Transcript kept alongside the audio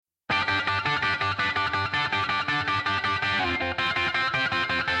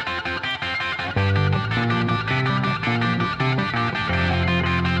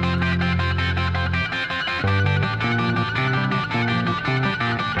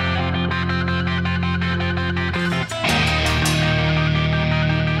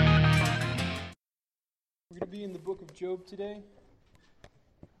Job today.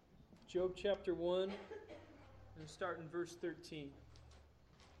 Job chapter 1, and start in verse 13.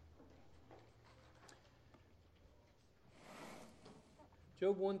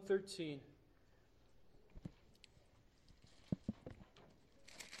 Job 1:13.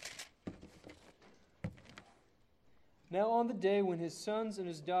 Now on the day when his sons and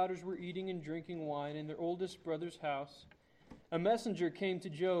his daughters were eating and drinking wine in their oldest brother's house, a messenger came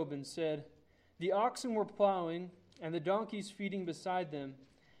to Job and said, "The oxen were plowing, and the donkeys feeding beside them,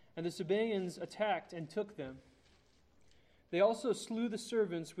 and the Sabaeans attacked and took them. They also slew the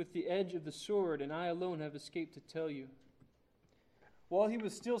servants with the edge of the sword, and I alone have escaped to tell you." While he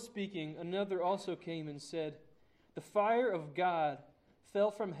was still speaking, another also came and said, "The fire of God fell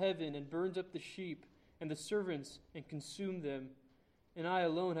from heaven and burned up the sheep and the servants and consumed them, and I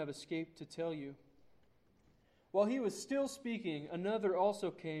alone have escaped to tell you." While he was still speaking, another also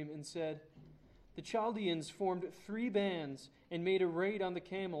came and said, "The Chaldeans formed 3 bands and made a raid on the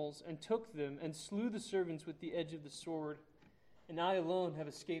camels and took them and slew the servants with the edge of the sword, and I alone have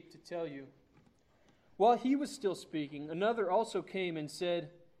escaped to tell you." While he was still speaking, another also came and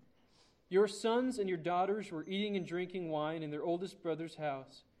said, "Your sons and your daughters were eating and drinking wine in their oldest brother's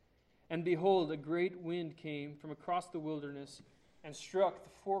house, and behold, a great wind came from across the wilderness and struck the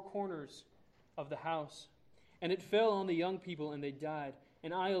 4 corners of the house, and it fell on the young people, and they died,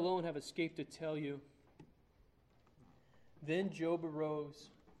 and I alone have escaped to tell you." Then Job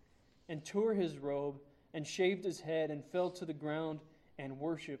arose and tore his robe and shaved his head and fell to the ground and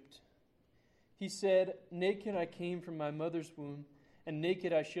worshipped. He said, "Naked I came from my mother's womb, and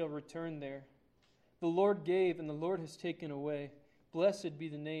naked I shall return there. The Lord gave, and the Lord has taken away. Blessed be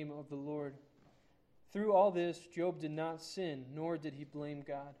the name of the Lord." Through all this, Job did not sin, nor did he blame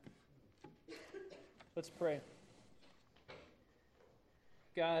God. Let's pray.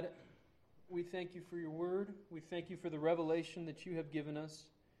 God, we thank you for your word. We thank you for the revelation that you have given us.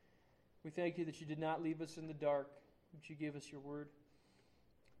 We thank you that you did not leave us in the dark, but you gave us your word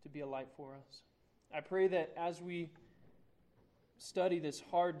to be a light for us. I pray that as we study this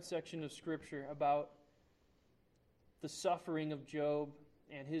hard section of Scripture about the suffering of Job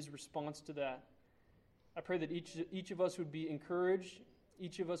and his response to that, I pray that each of us would be encouraged,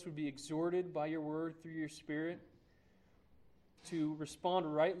 each of us would be exhorted by your word through your Spirit to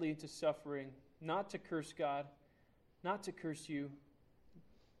respond rightly to suffering, not to curse God, not to curse you,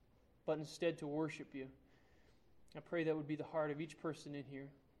 but instead to worship you. I pray that would be the heart of each person in here.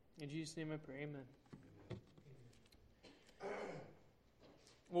 In Jesus' name I pray, amen.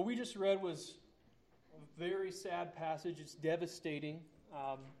 What we just read was a very sad passage. It's devastating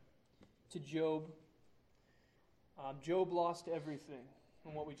to Job. Job lost everything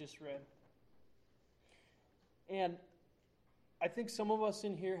in what we just read. And I think some of us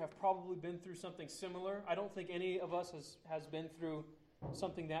in here have probably been through something similar. I don't think any of us has been through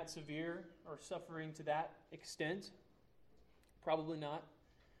something that severe or suffering to that extent. Probably not.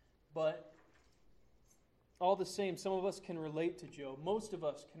 But all the same, some of us can relate to Job. Most of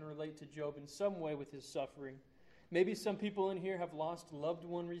us can relate to Job in some way with his suffering. Maybe some people in here have lost a loved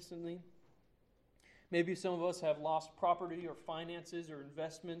one recently. Maybe some of us have lost property or finances or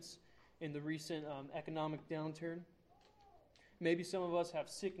investments in the recent economic downturn. Maybe some of us have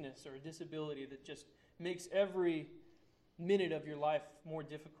sickness or a disability that just makes every minute of your life more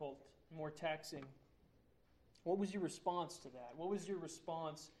difficult, more taxing. What was your response to that? What was your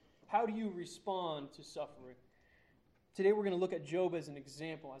response? How do you respond to suffering? Today we're going to look at Job as an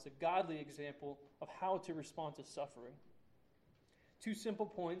example, as a godly example of how to respond to suffering. 2 simple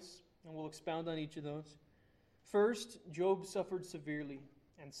points, and we'll expound on each of those. First, Job suffered severely.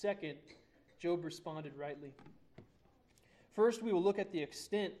 And second, Job responded rightly. First, we will look at the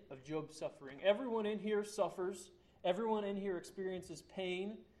extent of Job's suffering. Everyone in here suffers. Everyone in here experiences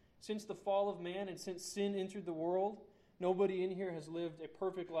pain. Since the fall of man and since sin entered the world, nobody in here has lived a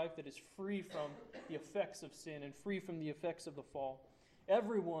perfect life that is free from the effects of sin and free from the effects of the fall.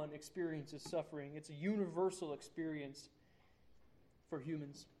 Everyone experiences suffering. It's a universal experience for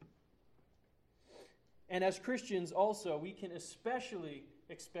humans. And as Christians also, we can especially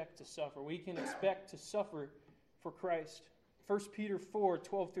expect to suffer. We can expect to suffer for Christ. 1 Peter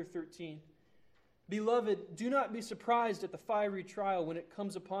 4:12-13. "Beloved, do not be surprised at the fiery trial when it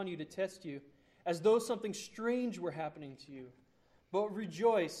comes upon you to test you, as though something strange were happening to you. But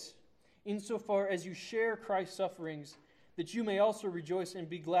rejoice insofar as you share Christ's sufferings, that you may also rejoice and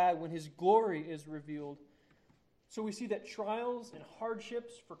be glad when his glory is revealed." So we see that trials and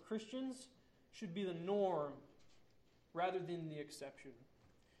hardships for Christians should be the norm rather than the exception.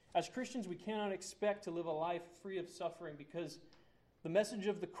 As Christians, we cannot expect to live a life free of suffering because The message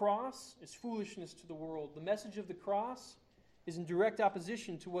of the cross is foolishness to the world. The message of the cross is in direct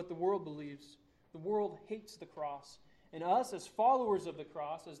opposition to what the world believes. The world hates the cross. And us, as followers of the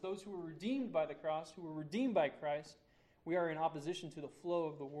cross, as those who were redeemed by the cross, who were redeemed by Christ, we are in opposition to the flow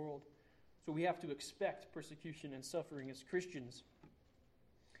of the world. So we have to expect persecution and suffering as Christians.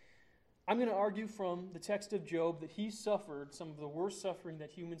 I'm going to argue from the text of Job that he suffered some of the worst suffering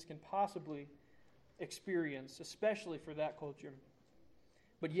that humans can possibly experience, especially for that culture.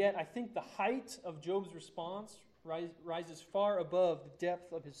 But yet, I think the height of Job's response rises far above the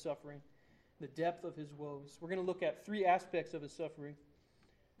depth of his suffering, the depth of his woes. We're going to look at three aspects of his suffering.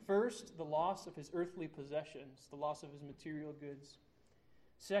 First, the loss of his earthly possessions, the loss of his material goods.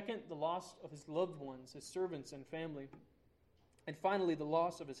 Second, the loss of his loved ones, his servants and family. And finally, the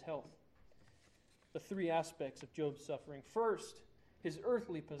loss of his health. The three aspects of Job's suffering. First, his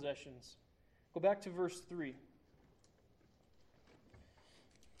earthly possessions. Go back to verse 3.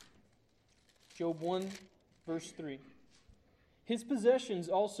 Job 1, verse 3. His possessions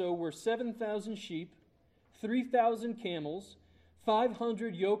also were 7,000 sheep, 3,000 camels,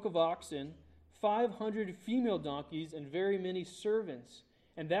 500 yoke of oxen, 500 female donkeys, and very many servants.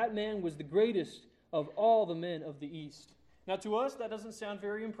 And that man was the greatest of all the men of the east. Now to us, that doesn't sound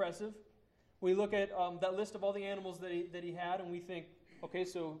very impressive. We look at that list of all the animals that he had, and we think, okay,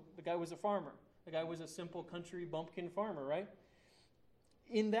 so the guy was a farmer. The guy was a simple country bumpkin farmer, right?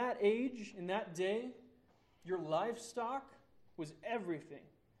 In that age, in that day, your livestock was everything.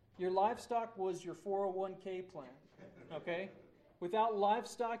 Your livestock was your 401k plan, okay? Without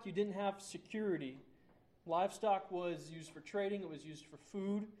livestock, you didn't have security. Livestock was used for trading. It was used for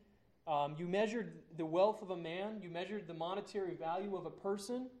food. You measured the wealth of a man. You measured the monetary value of a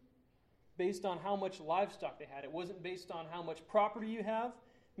person based on how much livestock they had. It wasn't based on how much property you have.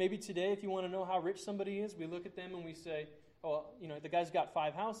 Maybe today, if you want to know how rich somebody is, we look at them and we say, oh, the guy's got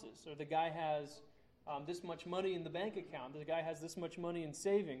 5 houses, or the guy has this much money in the bank account, the guy has this much money in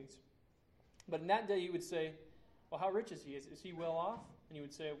savings. But in that day, you would say, well, how rich is he? Is he well off? And you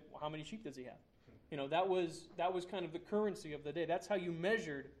would say, well, how many sheep does he have? That was kind of the currency of the day. That's how you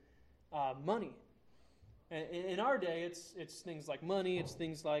measured money. And in our day, it's things like money. It's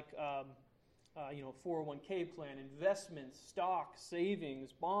things like 401k plan, investments, stock,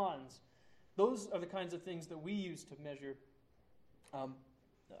 savings, bonds. Those are the kinds of things that we use to measure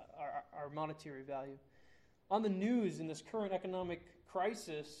our monetary value. On the news, in this current economic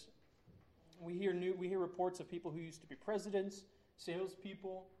crisis, we hear reports of people who used to be presidents,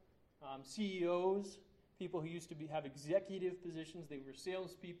 salespeople, CEOs, people who used to have executive positions. They were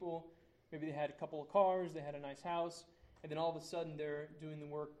salespeople. Maybe they had a couple of cars, they had a nice house, and then all of a sudden they're doing the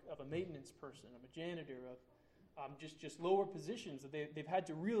work of a maintenance person, of a janitor, of just lower positions that they've had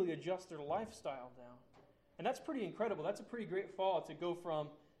to really adjust their lifestyle down. And that's pretty incredible. That's a pretty great fall to go from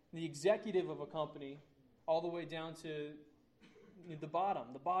the executive of a company all the way down to the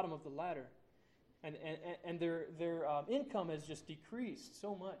bottom of the ladder. And their income has just decreased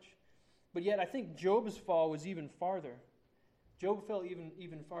so much. But yet I think Job's fall was even farther. Job fell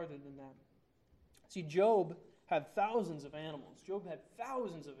even farther than that. See, Job had thousands of animals. Job had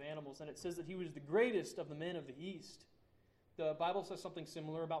thousands of animals, and it says that he was the greatest of the men of the East. The Bible says something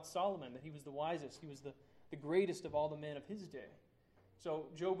similar about Solomon, that he was the wisest. He was the greatest of all the men of his day. So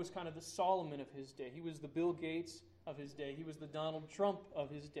Job was kind of the Solomon of his day. He was the Bill Gates of his day. He was the Donald Trump of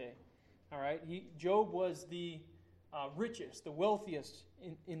his day. All right, Job was the richest, the wealthiest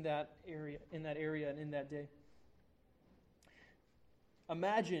in that area, and in that day.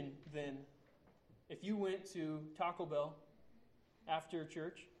 Imagine then, if you went to Taco Bell after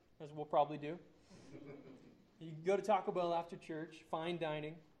church, as we'll probably do. You go to Taco Bell after church, fine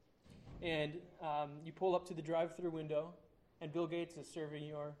dining, and you pull up to the drive-thru window, and Bill Gates is serving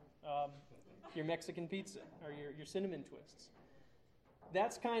your Mexican pizza or your cinnamon twists.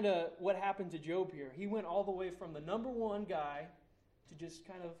 That's kind of what happened to Job here. He went all the way from the number one guy to just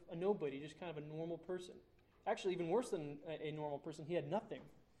kind of a nobody, just kind of a normal person. Actually, even worse than a normal person, he had nothing.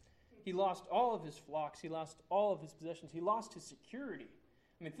 He lost all of his flocks. He lost all of his possessions. He lost his security.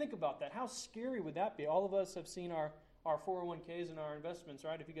 I mean, think about that. How scary would that be? All of us have seen our 401ks and our investments,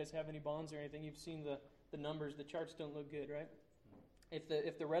 right? If you guys have any bonds or anything, you've seen the numbers. The charts don't look good, right?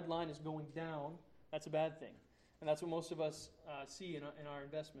 If the red line is going down, that's a bad thing. And that's what most of us see in our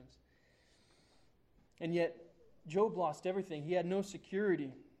investments. And yet, Job lost everything. He had no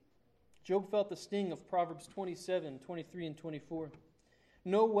security. Job felt the sting of Proverbs 27, 23, and 24.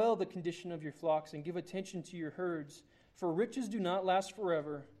 Know well the condition of your flocks and give attention to your herds, for riches do not last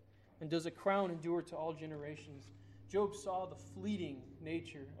forever, and does a crown endure to all generations. Job saw the fleeting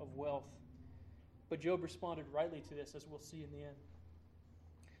nature of wealth. But Job responded rightly to this, as we'll see in the end.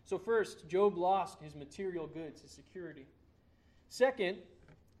 So first, Job lost his material goods, his security. Second,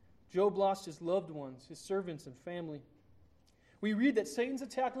 Job lost his loved ones, his servants and family. We read that Satan's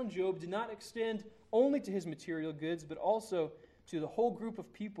attack on Job did not extend only to his material goods, but also to the whole group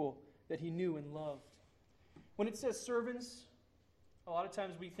of people that he knew and loved. When it says servants, a lot of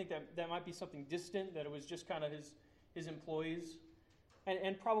times we think that that might be something distant, that it was just kind of his employees.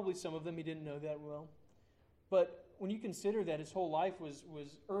 And probably some of them he didn't know that well. But when you consider that his whole life was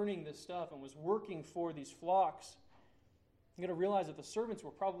earning this stuff and was working for these flocks, you're going to realize that the servants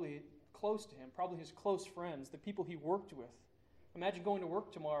were probably close to him, probably his close friends, the people he worked with. Imagine going to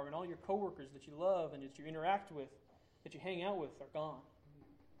work tomorrow and all your coworkers that you love and that you interact with, that you hang out with, are gone.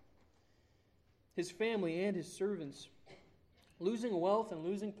 His family and his servants. Losing wealth and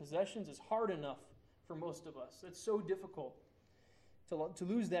losing possessions is hard enough for most of us. It's so difficult to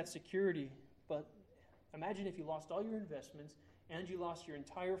lose that security. But imagine if you lost all your investments and you lost your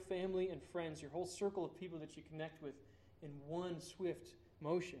entire family and friends, your whole circle of people that you connect with in one swift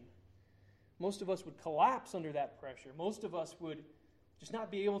motion. Most of us would collapse under that pressure. Most of us would just not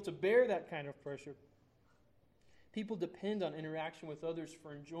be able to bear that kind of pressure. People depend on interaction with others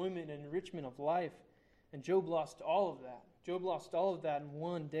for enjoyment and enrichment of life. And Job lost all of that. Job lost all of that in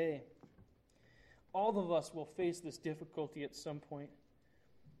one day. All of us will face this difficulty at some point.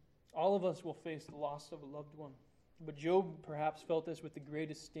 All of us will face the loss of a loved one. But Job perhaps felt this with the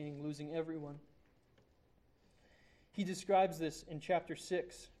greatest sting, losing everyone. He describes this in chapter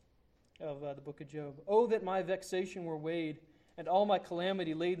 6 of the book of Job. "Oh, that my vexation were weighed, and all my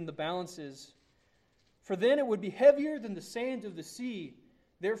calamity laid in the balances. For then it would be heavier than the sand of the sea.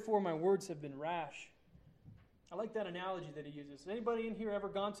 Therefore my words have been rash." I like that analogy that he uses. Has anybody in here ever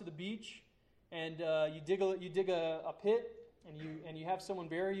gone to the beach and you dig a pit and you have someone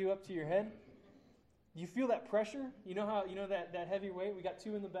bury you up to your head? Do you feel that pressure? You know that heavy weight? We got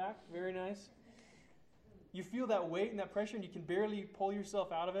two in the back. Very nice. You feel that weight and that pressure, and you can barely pull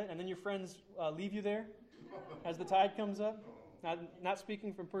yourself out of it, and then your friends leave you there as the tide comes up. Not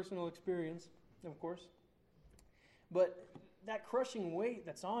speaking from personal experience, of course. But that crushing weight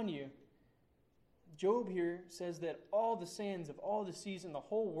that's on you, Job here says that all the sands of all the seas in the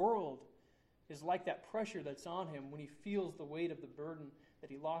whole world is like that pressure that's on him when he feels the weight of the burden that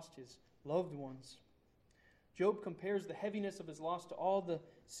he lost his loved ones. Job compares the heaviness of his loss to all the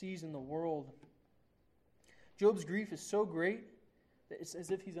seas in the world. Job's grief is so great that it's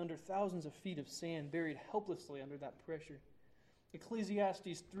as if he's under thousands of feet of sand, buried helplessly under that pressure.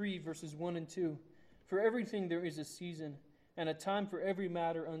 Ecclesiastes 3, verses 1 and 2. "For everything there is a season, and a time for every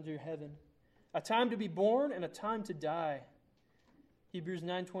matter under heaven. A time to be born and a time to die." Hebrews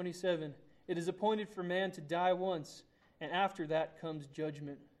 9:27. "It is appointed for man to die once, and after that comes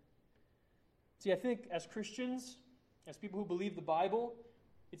judgment." See, I think as Christians, as people who believe the Bible,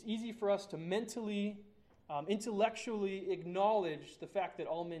 it's easy for us to mentally, intellectually acknowledge the fact that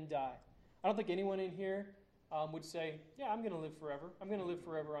all men die. I don't think anyone in here would say, "Yeah, I'm going to live forever. I'm going to live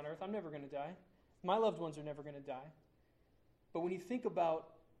forever on earth. I'm never going to die. My loved ones are never going to die." But when you think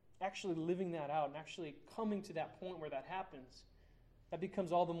about actually living that out and actually coming to that point where that happens, that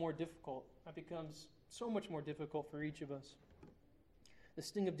becomes all the more difficult. That becomes so much more difficult for each of us. The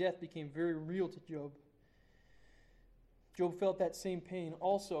sting of death became very real to Job. Job felt that same pain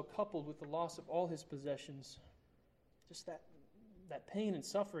also coupled with the loss of all his possessions. Just that pain and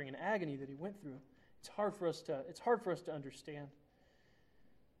suffering and agony that he went through. It's hard for us to understand.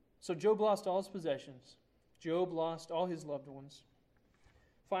 So Job lost all his possessions. Job lost all his loved ones.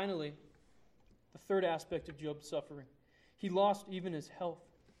 Finally, the third aspect of Job's suffering. He lost even his health.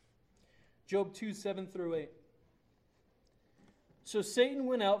 Job 2, 7 through 8. "So Satan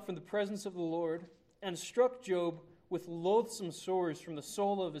went out from the presence of the Lord and struck Job with loathsome sores from the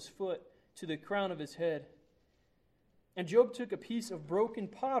sole of his foot to the crown of his head. And Job took a piece of broken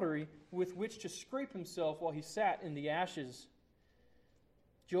pottery with which to scrape himself while he sat in the ashes."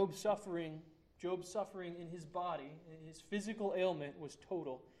 Job's suffering in his body, his physical ailment was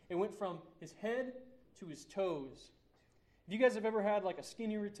total. It went from his head to his toes. If you guys have ever had like a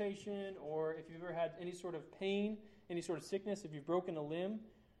skin irritation, or if you've ever had any sort of pain, any sort of sickness, if you've broken a limb,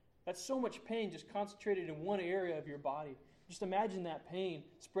 that's so much pain just concentrated in one area of your body. Just imagine that pain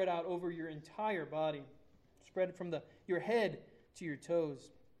spread out over your entire body, spread from your head to your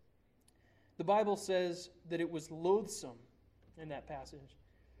toes. The Bible says that it was loathsome in that passage.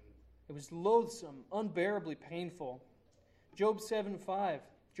 It was loathsome, unbearably painful. Job 7:5,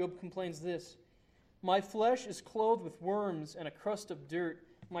 Job complains this: "My flesh is clothed with worms and a crust of dirt.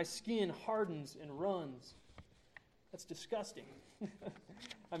 My skin hardens and runs." That's disgusting.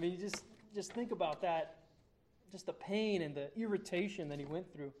 I mean, just think about that just the pain and the irritation that he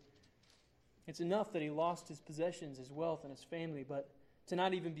went through. It's enough that he lost his possessions, his wealth, and his family, but to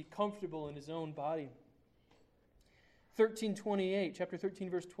not even be comfortable in his own body. Chapter 13,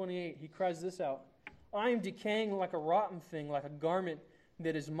 verse 28, he cries this out, I am decaying like a rotten thing, like a garment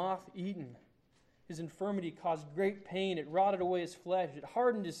that is moth-eaten. His infirmity caused great pain. It rotted away his flesh. It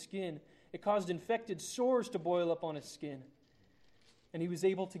hardened his skin. It caused infected sores to boil up on his skin. And he was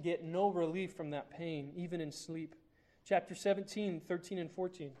able to get no relief from that pain, even in sleep. Chapter 17, 13 and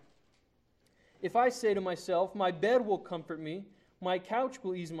 14. If I say to myself, my bed will comfort me, my couch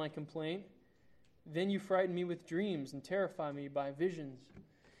will ease my complaint, then you frighten me with dreams and terrify me by visions.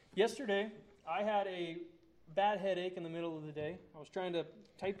 Yesterday, I had a bad headache in the middle of the day. I was trying to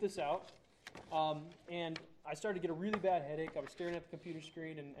type this out, and I started to get a really bad headache. I was staring at the computer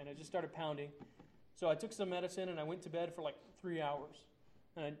screen, and it just started pounding. So I took some medicine, and I went to bed for like 3 hours.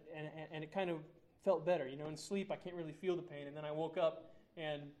 And it kind of felt better. In sleep, I can't really feel the pain. And then I woke up,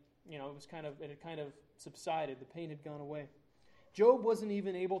 and it had kind of subsided. The pain had gone away. Job wasn't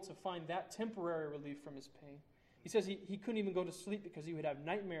even able to find that temporary relief from his pain. He says he couldn't even go to sleep because he would have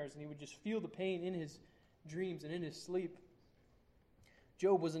nightmares, and he would just feel the pain in his dreams and in his sleep.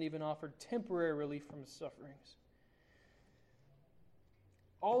 Job wasn't even offered temporary relief from his sufferings.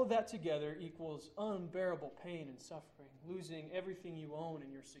 All of that together equals unbearable pain and suffering, losing everything you own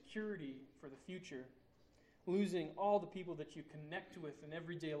and your security for the future, losing all the people that you connect with in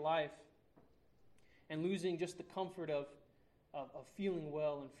everyday life, and losing just the comfort of feeling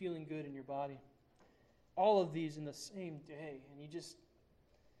well and feeling good in your body. All of these in the same day, and you just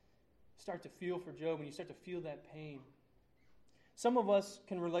start to feel for Job, and you start to feel that pain. Some of us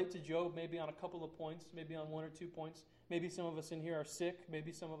can relate to Job maybe on a couple of points, maybe on 1 or 2 points. Maybe some of us in here are sick.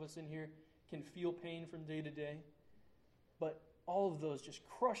 Maybe some of us in here can feel pain from day to day. But all of those just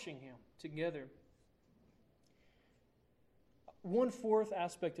crushing him together. 1/4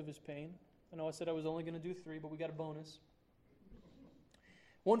 aspect of his pain. I know I said I was only going to do 3, but we got a bonus.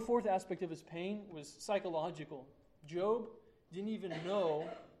 1/4 aspect of his pain was psychological. Job didn't even know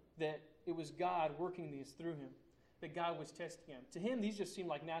that it was God working these through him, that God was testing him. To him, these just seemed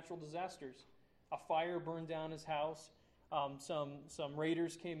like natural disasters. A fire burned down his house. Some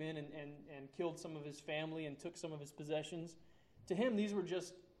raiders came in and killed some of his family and took some of his possessions. To him, these were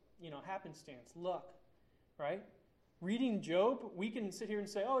just, happenstance, luck, right? Reading Job, we can sit here and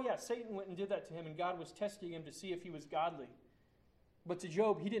say, oh yeah, Satan went and did that to him and God was testing him to see if he was godly. But to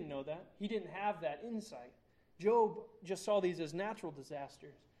Job, he didn't know that. He didn't have that insight. Job just saw these as natural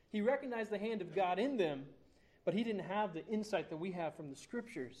disasters. He recognized the hand of God in them, but he didn't have the insight that we have from the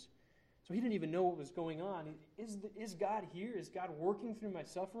Scriptures. So he didn't even know what was going on. Is God here? Is God working through my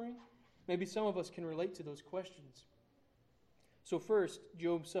suffering? Maybe some of us can relate to those questions. So first,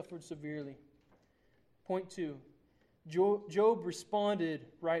 Job suffered severely. Point 2, Job responded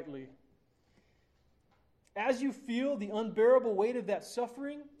rightly. As you feel the unbearable weight of that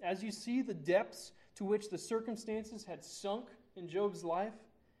suffering, as you see the depths to which the circumstances had sunk in Job's life,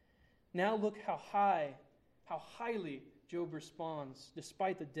 now look how highly Job responds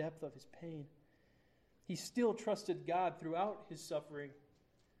despite the depth of his pain. He still trusted God throughout his suffering.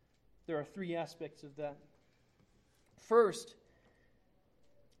 There are 3 aspects of that. First,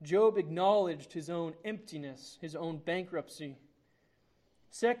 Job acknowledged his own emptiness, his own bankruptcy.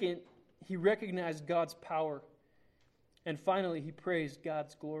 Second, he recognized God's power. And finally, he praised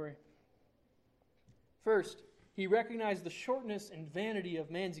God's glory. First, he recognized the shortness and vanity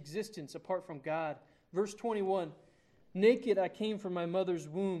of man's existence apart from God. Verse 21, naked I came from my mother's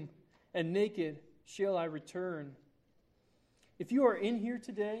womb, and naked shall I return. If you are in here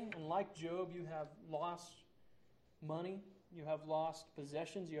today, and like Job, you have lost money, you have lost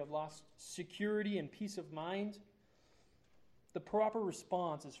possessions, you have lost security and peace of mind, the proper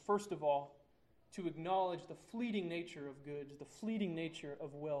response is, first of all, to acknowledge the fleeting nature of goods, the fleeting nature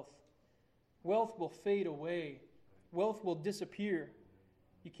of wealth. Wealth will fade away. Wealth will disappear.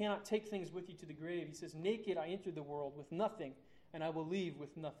 You cannot take things with you to the grave. He says, naked I entered the world with nothing, and I will leave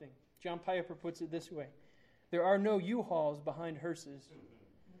with nothing. John Piper puts it this way: there are no U-Hauls behind hearses.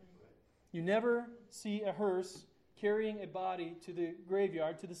 You never see a hearse carrying a body to the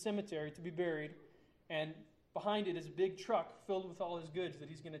graveyard, to the cemetery to be buried, and behind it is a big truck filled with all his goods that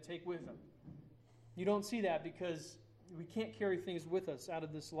he's going to take with him. You don't see that because we can't carry things with us out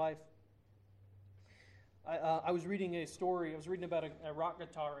of this life. I was reading a story. I was reading about a rock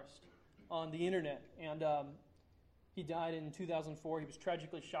guitarist on the internet, and he died in 2004. He was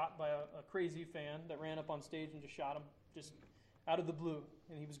tragically shot by a crazy fan that ran up on stage and just shot him, just out of the blue,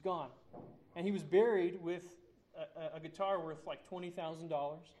 and he was gone. And he was buried with a guitar worth like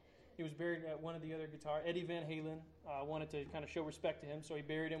 $20,000. He was buried at one of the other guitar. Eddie Van Halen wanted to kind of show respect to him, so he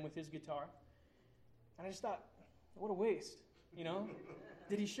buried him with his guitar. And I just thought, what a waste, you know?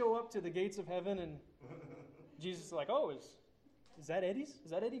 Did he show up to the gates of heaven and Jesus is like, oh, is that Eddie's?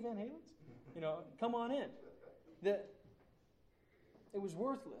 Is that Eddie Van Halen's? You know, come on in. It was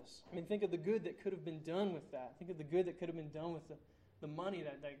worthless. I mean, think of the good that could have been done with that. Think of the good that could have been done with the money,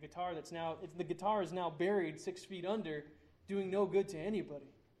 that guitar that's now, the guitar is now buried 6 feet under, doing no good to anybody.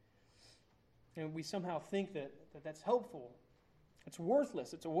 And we somehow think that that's helpful. It's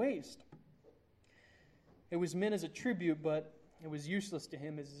worthless. It's a waste. It was meant as a tribute, but it was useless to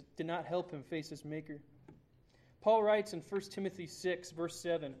him as it did not help him face his Maker. Paul writes in 1 Timothy 6, verse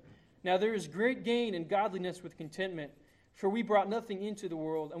 7, "Now there is great gain in godliness with contentment, for we brought nothing into the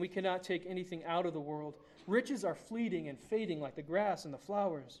world, and we cannot take anything out of the world. Riches are fleeting and fading like the grass and the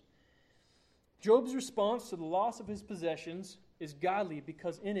flowers." Job's response to the loss of his possessions is godly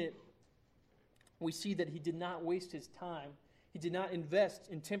because in it we see that he did not waste his time. He did not invest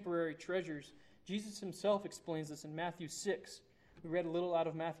in temporary treasures. Jesus himself explains this in Matthew 6. We read a little out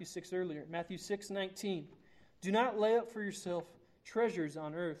of Matthew 6 earlier. Matthew 6:19. "Do not lay up for yourself treasures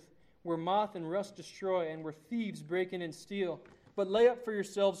on earth, where moth and rust destroy and where thieves break in and steal. But lay up for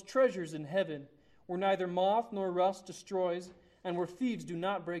yourselves treasures in heaven, where neither moth nor rust destroys and where thieves do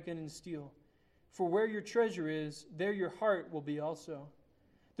not break in and steal. For where your treasure is, there your heart will be also."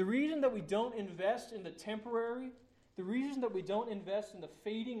 The reason that we don't invest in the temporary, the reason that we don't invest in the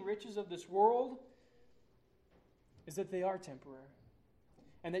fading riches of this world is that they are temporary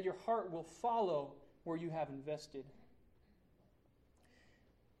and that your heart will follow where you have invested.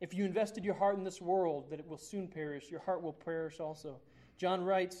 If you invested your heart in this world, that it will soon perish, your heart will perish also. John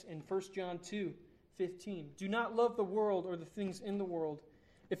writes in 1 John 2:15, "Do not love the world or the things in the world.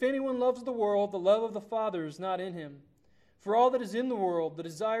 If anyone loves the world, the love of the Father is not in him. For all that is in the world, the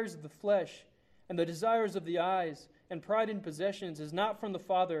desires of the flesh, and the desires of the eyes, and pride in possessions, is not from the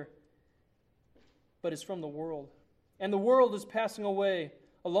Father, but is from the world. And the world is passing away,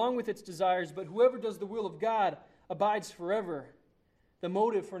 along with its desires, but whoever does the will of God abides forever." The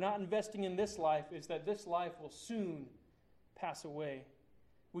motive for not investing in this life is that this life will soon pass away.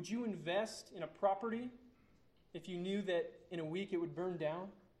 Would you invest in a property if you knew that in a week it would burn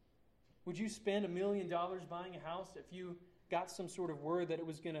down? Would you spend $1 million buying a house if you got some sort of word that it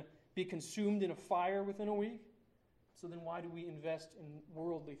was going to be consumed in a fire within a week? So then why do we invest in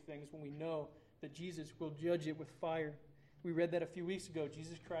worldly things when we know that Jesus will judge it with fire? We read that a few weeks ago,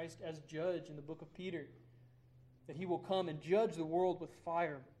 Jesus Christ as judge in the book of Peter, that he will come and judge the world with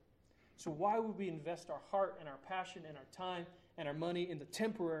fire. So why would we invest our heart and our passion and our time and our money in the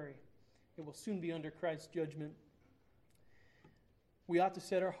temporary? It will soon be under Christ's judgment. We ought to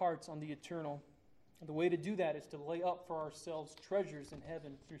set our hearts on the eternal. And the way to do that is to lay up for ourselves treasures in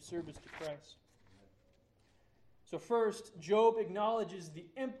heaven through service to Christ. So first, Job acknowledges the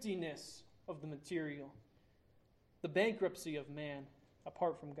emptiness of the material, the bankruptcy of man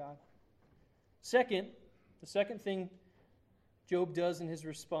apart from God. Second, the second thing Job does in his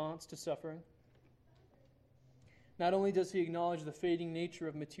response to suffering, not only does he acknowledge the fading nature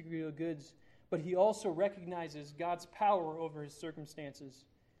of material goods, but he also recognizes God's power over his circumstances.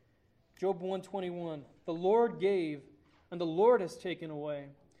 Job 1:21, "The Lord gave, and the Lord has taken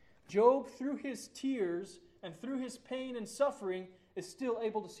away." Job, through his tears and through his pain and suffering, is still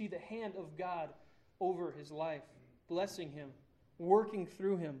able to see the hand of God over his life, blessing him, working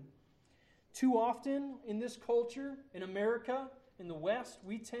through him. Too often in this culture, in America, in the West,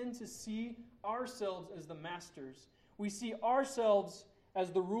 we tend to see ourselves as the masters. We see ourselves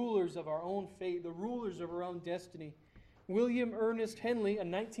as the rulers of our own fate, the rulers of our own destiny. William Ernest Henley, a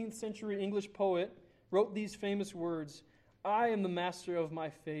 19th century English poet, wrote these famous words, "I am the master of my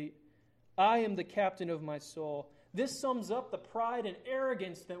fate. I am the captain of my soul." This sums up the pride and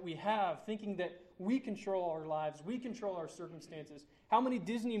arrogance that we have, thinking that we control our lives, we control our circumstances. How many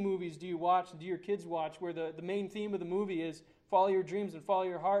Disney movies do you watch and do your kids watch where the main theme of the movie is follow your dreams and follow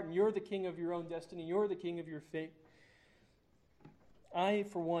your heart, and you're the king of your own destiny, you're the king of your fate? I,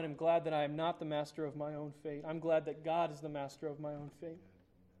 for one, am glad that I am not the master of my own fate. I'm glad that God is the master of my own fate.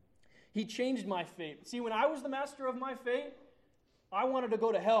 He changed my fate. See, when I was the master of my fate, I wanted to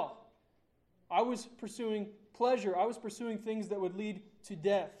go to hell. I was pursuing pleasure. I was pursuing things that would lead to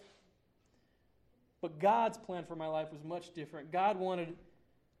death. But God's plan for my life was much different. God wanted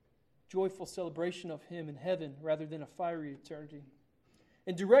joyful celebration of Him in heaven rather than a fiery eternity.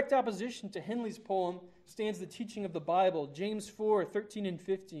 In direct opposition to Henley's poem stands the teaching of the Bible, James 4:13 and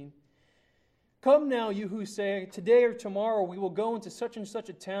 15. "Come now, you who say, today or tomorrow we will go into such and such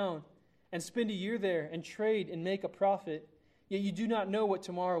a town and spend a year there and trade and make a profit. yet you do not know what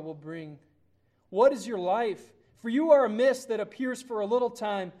tomorrow will bring. What is your life? For you are a mist that appears for a little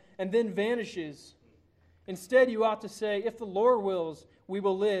time and then vanishes. Instead, you ought to say, if the Lord wills, we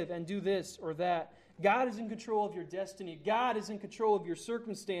will live and do this or that. God is in control of your destiny. God is in control of your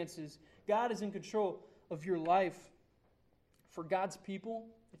circumstances. God is in control of your life. For God's people,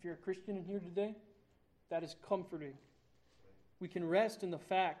 if you're a Christian in here today, that is comforting. We can rest in the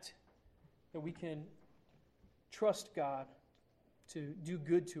fact that we can trust God to do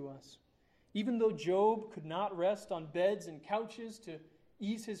good to us. Even though Job could not rest on beds and couches to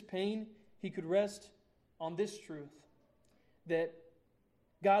ease his pain, he could rest on this truth, that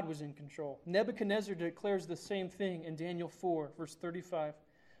God was in control. Nebuchadnezzar declares the same thing in Daniel 4, verse 35.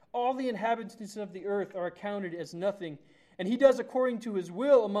 All the inhabitants of the earth are accounted as nothing, and he does according to his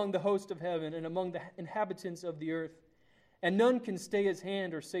will among the host of heaven and among the inhabitants of the earth. And none can stay his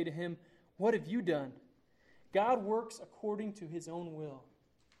hand or say to him, what have you done? God works according to his own will.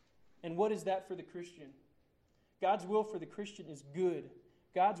 And what is that for the Christian? God's will for the Christian is good.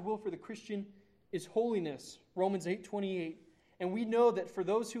 God's will for the Christian is holiness. Romans 8:28. And we know that for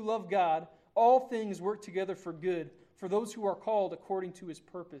those who love God, all things work together for good, for those who are called according to his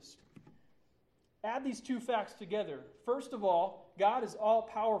purpose. Add these two facts together. First of all, God is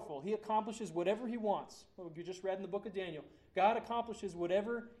all-powerful. He accomplishes whatever he wants. What you just read in the book of Daniel. God accomplishes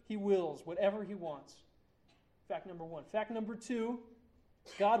whatever he wills, whatever he wants. Fact number one. Fact number two,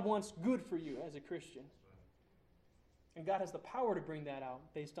 God wants good for you as a Christian. And God has the power to bring that out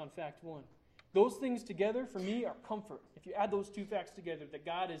based on fact one. Those things together, for me, are comfort. If you add those two facts together, that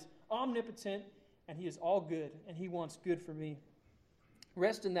God is omnipotent and he is all good and he wants good for me.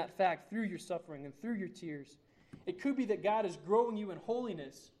 Rest in that fact through your suffering and through your tears. It could be that God is growing you in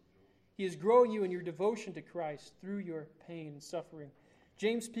holiness. He is growing you in your devotion to Christ through your pain and suffering.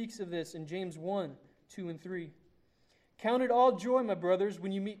 James speaks of this in James 1, 2, and 3. Count it all joy, my brothers,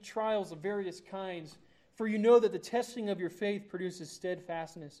 when you meet trials of various kinds, for you know that the testing of your faith produces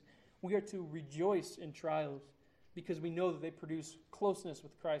steadfastness. We are to rejoice in trials because we know that they produce closeness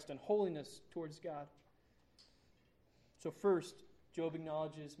with Christ and holiness towards God. So first, Job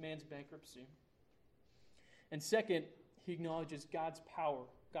acknowledges man's bankruptcy. And second, he acknowledges God's power,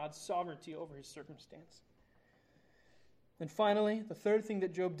 God's sovereignty over his circumstance. And finally, the third thing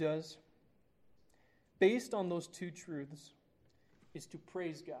that Job does, based on those two truths, is to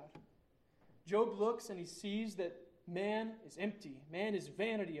praise God. Job looks and he sees that man is empty. Man is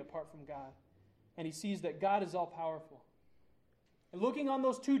vanity apart from God. And he sees that God is all-powerful. And looking on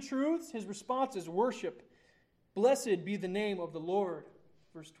those two truths, his response is worship. Blessed be the name of the Lord.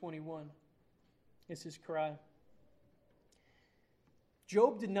 Verse 21 is his cry.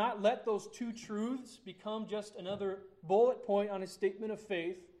 Job did not let those two truths become just another bullet point on his statement of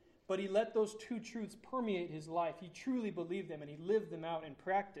faith, but he let those two truths permeate his life. He truly believed them and he lived them out in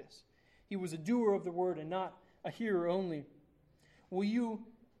practice. He was a doer of the word and not a hearer only. Will you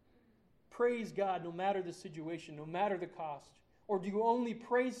praise God no matter the situation, no matter the cost? Or do you only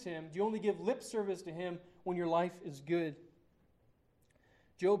praise him? Do you only give lip service to him when your life is good?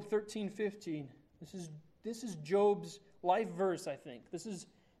 Job 13:15. This is Job's life verse, I think. This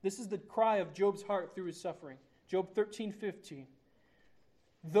is the cry of Job's heart through his suffering. Job 13:15.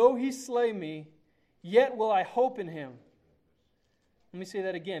 Though he slay me, yet will I hope in him. Let me say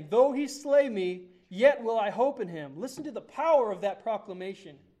that again. Though he slay me, yet will I hope in him. Listen to the power of that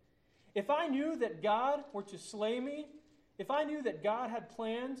proclamation. If I knew that God were to slay me, if I knew that God had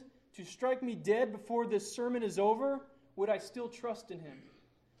planned to strike me dead before this sermon is over, would I still trust in him?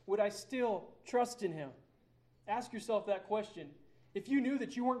 Would I still trust in him? Ask yourself that question. If you knew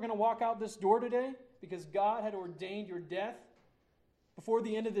that you weren't going to walk out this door today because God had ordained your death before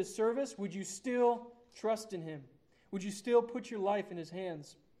the end of this service, would you still trust in him? Would you still put your life in his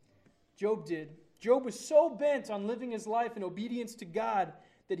hands? Job did. Job was so bent on living his life in obedience to God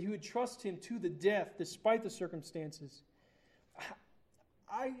that he would trust him to the death despite the circumstances.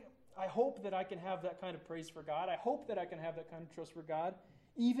 I hope that I can have that kind of praise for God. I hope that I can have that kind of trust for God,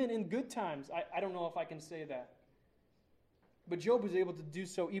 even in good times. I don't know if I can say that. But Job was able to do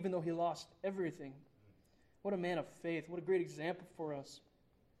so even though he lost everything. What a man of faith. What a great example for us.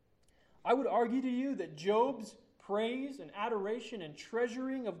 I would argue to you that Job's praise and adoration and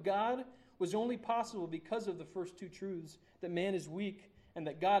treasuring of God was only possible because of the first two truths, that man is weak and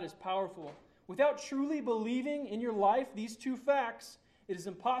that God is powerful. Without truly believing in your life these two facts, it is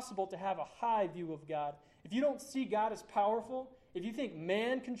impossible to have a high view of God. If you don't see God as powerful, if you think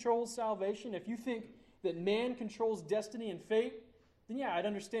man controls salvation, if you think that man controls destiny and fate, then yeah, I'd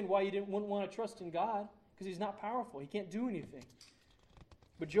understand why you wouldn't want to trust in God, because he's not powerful. He can't do anything.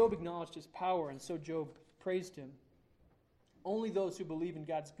 But Job acknowledged his power, and so Job praised him. Only those who believe in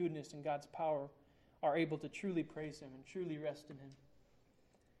God's goodness and God's power are able to truly praise Him and truly rest in Him.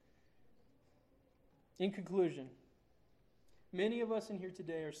 In conclusion, many of us in here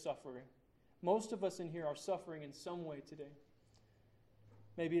today are suffering. Most of us in here are suffering in some way today.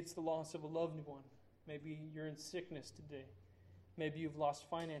 Maybe it's the loss of a loved one. Maybe you're in sickness today. Maybe you've lost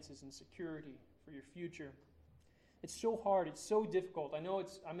finances and security for your future. It's so hard. It's so difficult. I know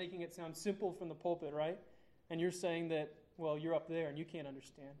I'm making it sound simple from the pulpit, right? And you're saying that, well, you're up there and you can't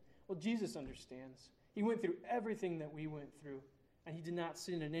understand. Well, Jesus understands. He went through everything that we went through, and He did not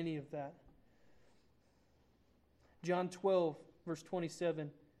sin in any of that. John 12, verse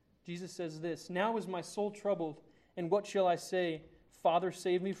 27, Jesus says this, "Now is my soul troubled, and what shall I say? Father,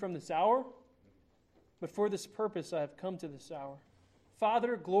 save me from this hour? But for this purpose I have come to this hour.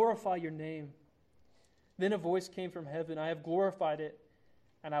 Father, glorify your name." Then a voice came from heaven, "I have glorified it,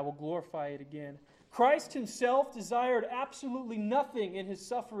 and I will glorify it again." Christ Himself desired absolutely nothing in His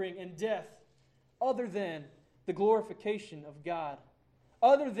suffering and death other than the glorification of God,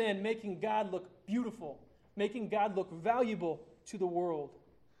 other than making God look beautiful, making God look valuable to the world,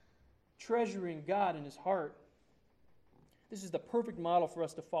 treasuring God in His heart. This is the perfect model for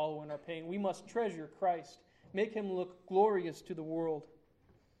us to follow in our pain. We must treasure Christ, make Him look glorious to the world.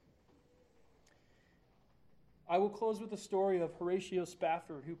 I will close with the story of Horatio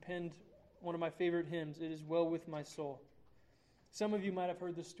Spafford, who penned one of my favorite hymns, "It Is Well With My Soul." Some of you might have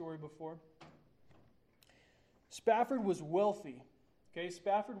heard this story before. Spafford was wealthy. Okay,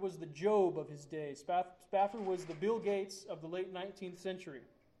 Spafford was the Job of his day. Spafford was the Bill Gates of the late 19th century.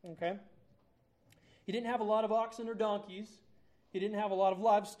 Okay? He didn't have a lot of oxen or donkeys. He didn't have a lot of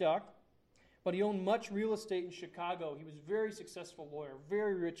livestock. But he owned much real estate in Chicago. He was a very successful lawyer,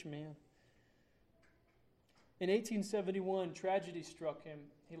 very rich man. In 1871, tragedy struck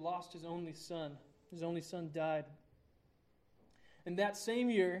him. He lost his only son. His only son died. And that same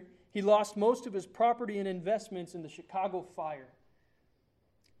year, he lost most of his property and investments in the Chicago fire.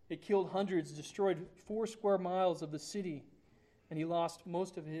 It killed hundreds, destroyed 4 square miles of the city, and he lost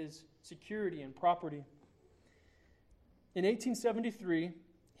most of his security and property. In 1873,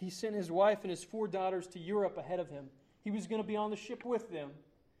 he sent his wife and his 4 daughters to Europe ahead of him. He was going to be on the ship with them,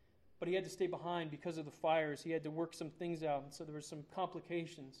 but he had to stay behind because of the fires. He had to work some things out, and so there were some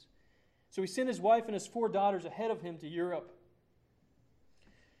complications. So he sent his wife and his 4 daughters ahead of him to Europe.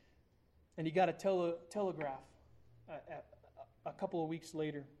 And he got a telegraph a couple of weeks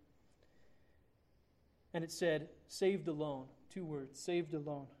later. And it said, "Saved alone." 2 words, "saved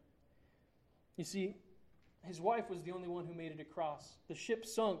alone." You see, his wife was the only one who made it across. The ship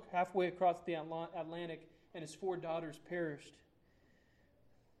sunk halfway across the Atlantic, and his 4 daughters perished.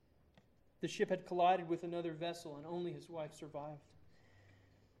 The ship had collided with another vessel, and only his wife survived.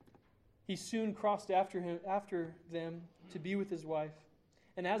 He soon crossed after them to be with his wife.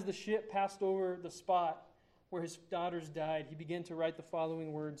 And as the ship passed over the spot where his daughters died, he began to write the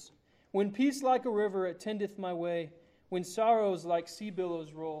following words: "When peace like a river attendeth my way, when sorrows like sea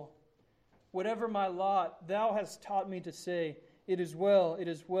billows roll, whatever my lot, thou hast taught me to say, it is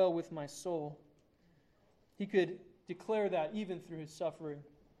well with my soul." He could declare that even through his suffering.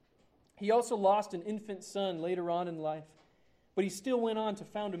 He also lost an infant son later on in life, but he still went on to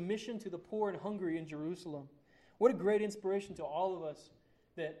found a mission to the poor and hungry in Jerusalem. What a great inspiration to all of us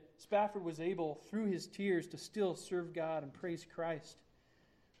that Spafford was able, through his tears, to still serve God and praise Christ.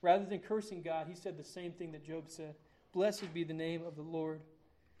 Rather than cursing God, he said the same thing that Job said: "Blessed be the name of the Lord."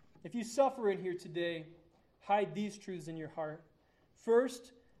 If you suffer in here today, hide these truths in your heart.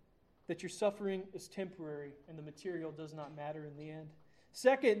 First, that your suffering is temporary and the material does not matter in the end.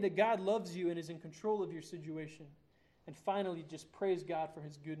 Second, that God loves you and is in control of your situation. And finally, just praise God for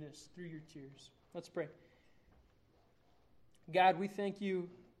His goodness through your tears. Let's pray. God, we thank you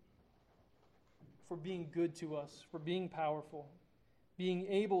for being good to us, for being powerful, being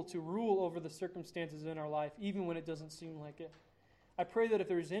able to rule over the circumstances in our life, even when it doesn't seem like it. I pray that if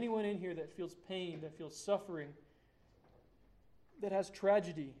there's anyone in here that feels pain, that feels suffering, that has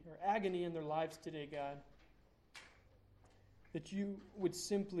tragedy or agony in their lives today, God, that you would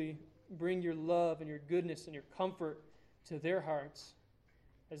simply bring your love and your goodness and your comfort to their hearts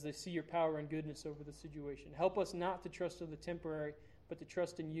as they see your power and goodness over the situation. Help us not to trust in the temporary, but to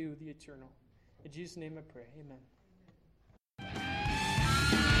trust in you, the eternal. In Jesus' name I pray. Amen.